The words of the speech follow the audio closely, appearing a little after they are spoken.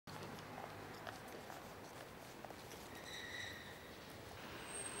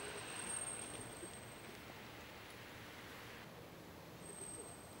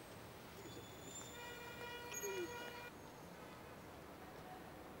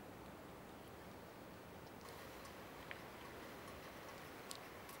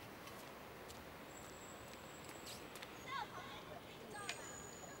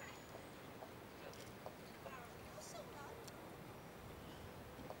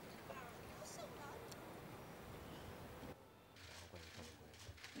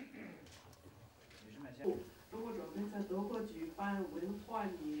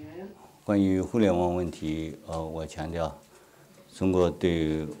关于互联网问题，我强调，中国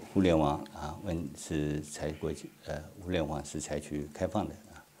对互联网互联网是采取开放的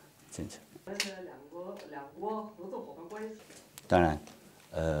政策。两国合作伙伴关系。当然，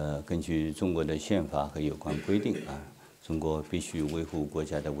根据中国的宪法和有关规定中国必须维护国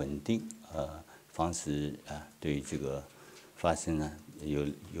家的稳定，防止对这个发生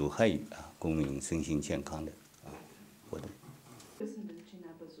有害于公民身心健康的活动。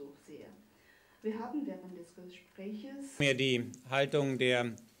Mir die Haltung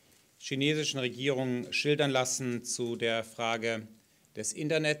der chinesischen Regierung schildern lassen zu der Frage des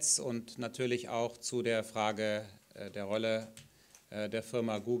Internets und natürlich auch zu der Frage der Rolle der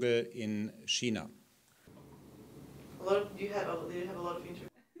Firma Google in China. Don't edit out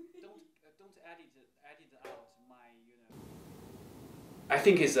my, I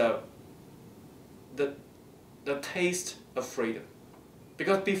think it's the taste of freedom.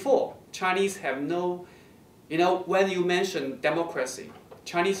 Because before, Chinese have no, when you mention democracy,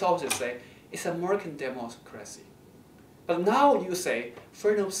 Chinese always say, it's American democracy. But now you say,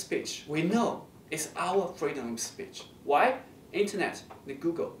 freedom of speech. We know it's our freedom of speech. Why? Internet, the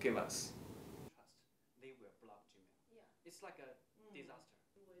Google give us. They will block Gmail. Yeah. It's like a disaster.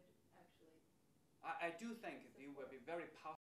 Would actually. I do think they will be very powerful.